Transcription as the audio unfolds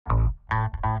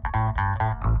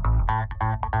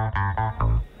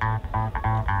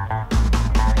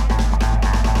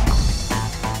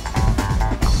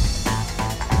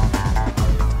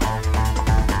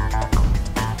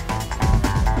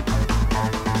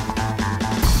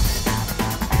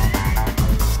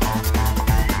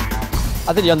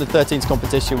I think the under-13s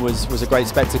competition was a great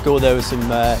spectacle. There was some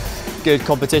good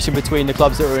competition between the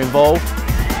clubs that were involved.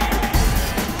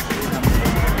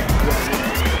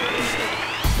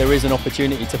 There is an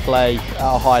opportunity to play at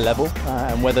a high level,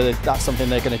 and whether that's something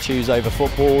they're going to choose over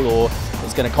football or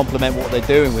it's going to complement what they're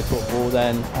doing with football,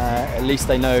 then at least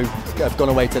they know, have gone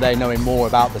away today knowing more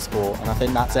about the sport, and I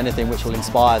think that's anything which will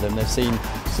inspire them. They've seen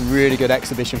some really good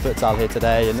exhibition futsal here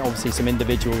today, and obviously some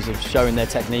individuals have shown their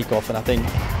technique off, and I think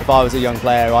if I was a young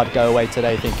player I'd go away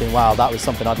today thinking, wow, that was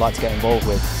something I'd like to get involved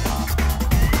with.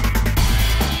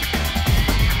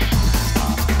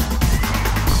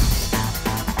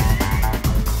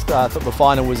 I thought the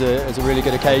final was a really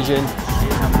good occasion.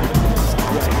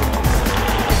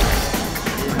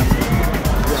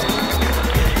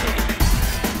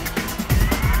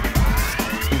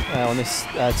 On this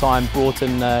time,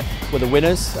 Broughton were the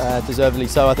winners, deservedly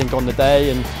so I think on the day,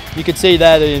 and you could see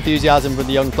there the enthusiasm from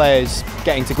the young players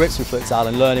getting to grips with futsal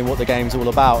and learning what the game's all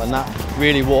about, and that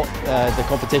really what the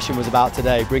competition was about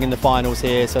today, bringing the finals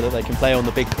here so that they can play on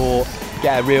the big court,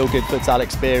 get a real good futsal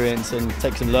experience and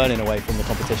take some learning away from the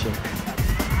competition.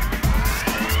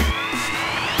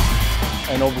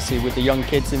 And obviously with the young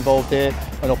kids involved here,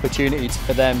 an opportunity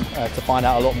for them to find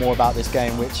out a lot more about this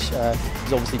game, which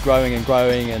is obviously growing and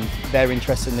growing, and their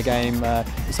interest in the game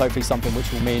is hopefully something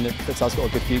which will mean that futsal's got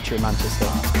a good future in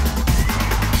Manchester.